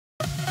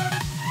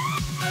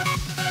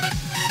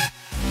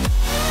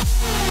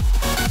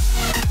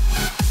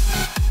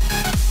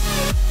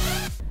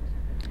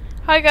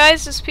Hi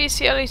guys, it's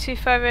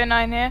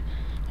PCLE2509 here,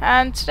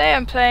 and today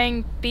I'm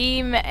playing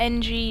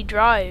BeamNG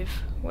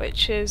Drive,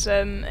 which is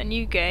a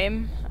new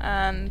game,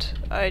 and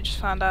I just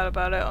found out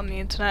about it on the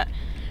internet.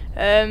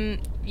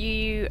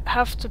 You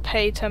have to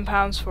pay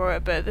 £10 for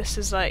it, but this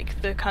is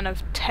like the kind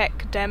of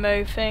tech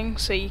demo thing,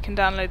 so you can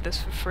download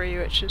this for free,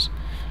 which is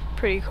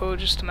pretty cool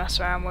just to mess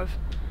around with.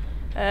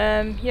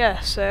 Yeah,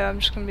 so I'm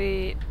just going to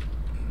be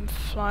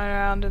flying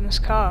around in this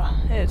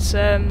car. It's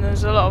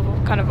there's a lot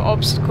of kind of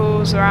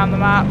obstacles around the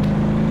map.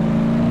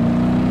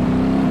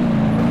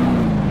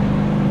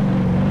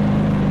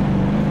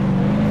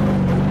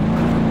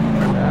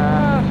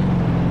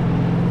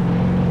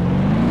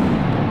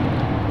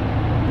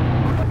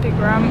 Big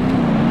ramp.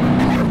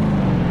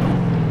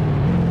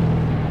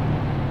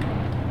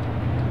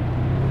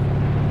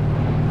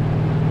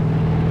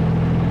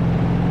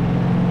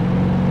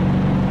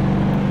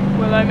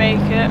 Will I make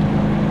it?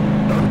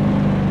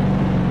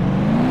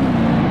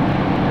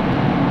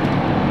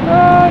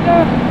 Oh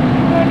no!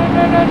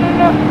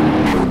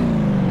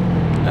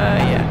 No!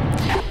 Yeah.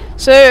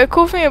 So a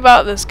cool thing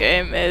about this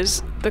game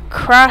is the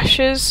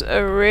crashes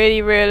are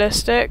really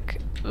realistic.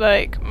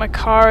 Like, my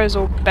car is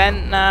all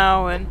bent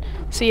now, and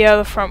see how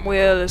the front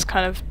wheel is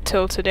kind of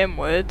tilted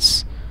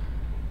inwards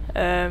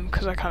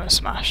because I kind of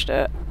smashed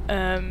it.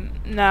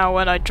 Now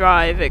when I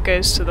drive it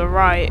goes to the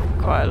right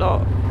quite a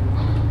lot,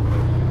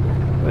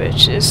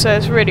 which is, so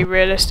it's a really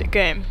realistic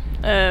game.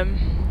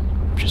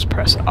 Just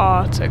press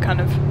R to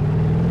kind of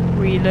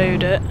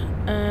reload it.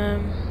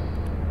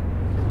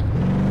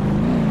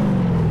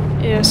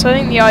 Yeah, so I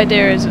think the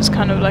idea is it's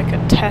kind of like a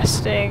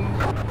testing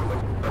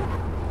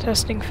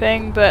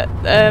thing, but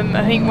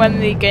I think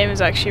when the game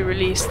is actually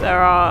released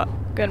there are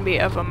going to be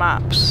other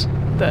maps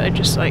that are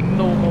just like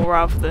normal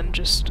rather than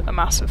just a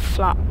massive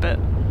flat bit.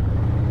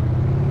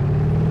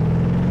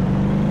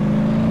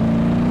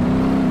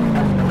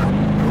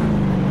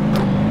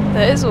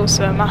 There is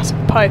also a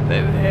massive pipe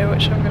over here,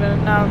 which I'm going to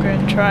now go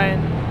and try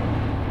and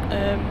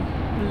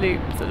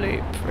loop the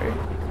loop through.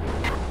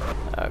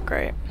 Oh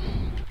great.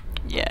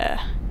 Yeah.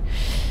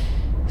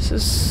 This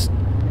is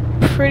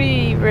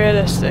pretty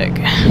realistic.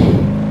 Gotta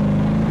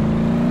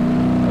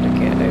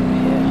get over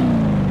here.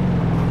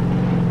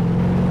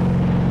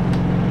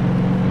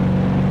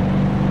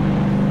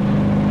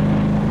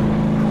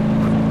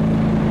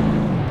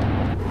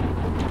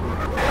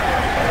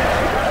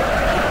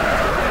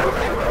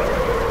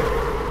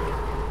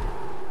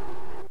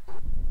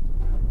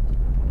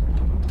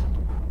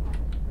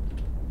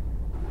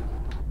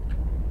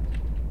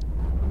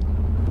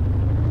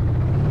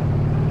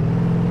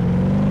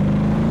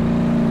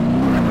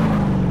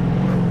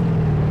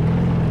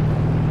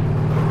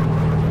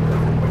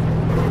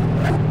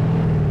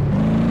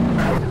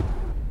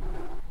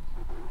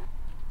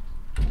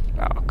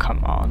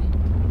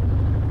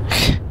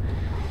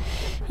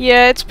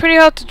 Yeah, it's pretty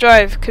hard to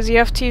drive because you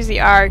have to use the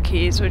arrow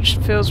keys, which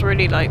feels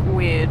really like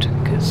weird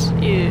because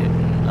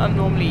I'm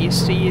normally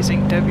used to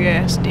using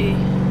WASD.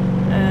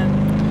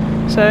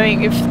 So I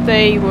think if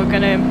they were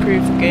going to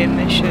improve the game,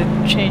 they should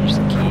change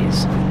the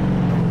keys.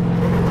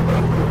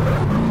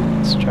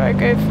 Let's try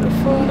go for the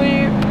full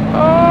loop.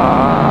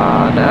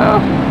 Oh no!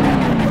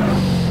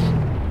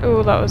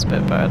 Oh, that was a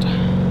bit bad.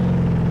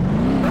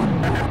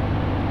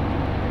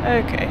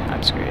 Okay,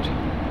 I'm screwed.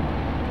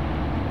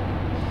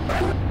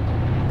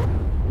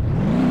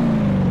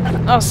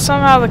 Oh,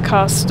 somehow the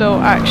car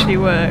still actually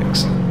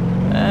works.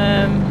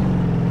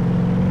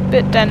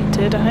 Bit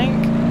dented, I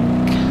think.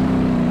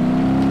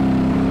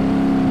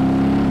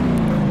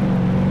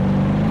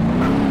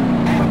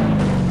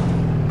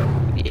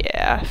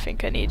 Yeah, I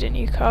think I need a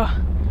new car.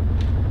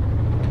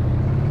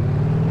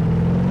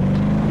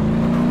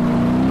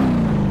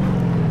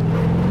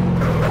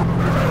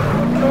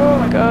 Oh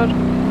my god.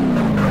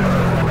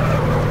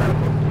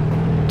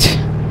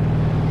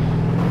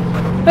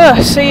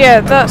 So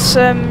yeah, that's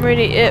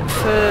really it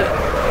for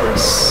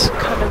this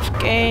kind of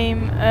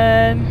game.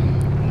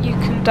 You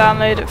can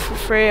download it for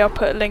free. I'll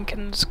put a link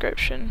in the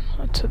description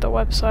to the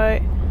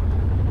website.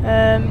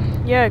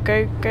 Yeah,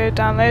 go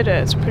download it.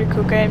 It's a pretty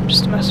cool game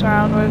just to mess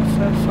around with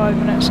for 5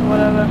 minutes or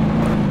whatever.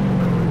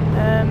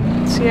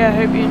 So yeah, I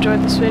hope you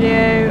enjoyed this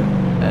video.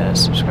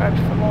 Subscribe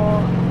for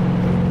more.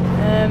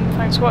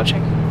 Thanks for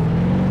watching.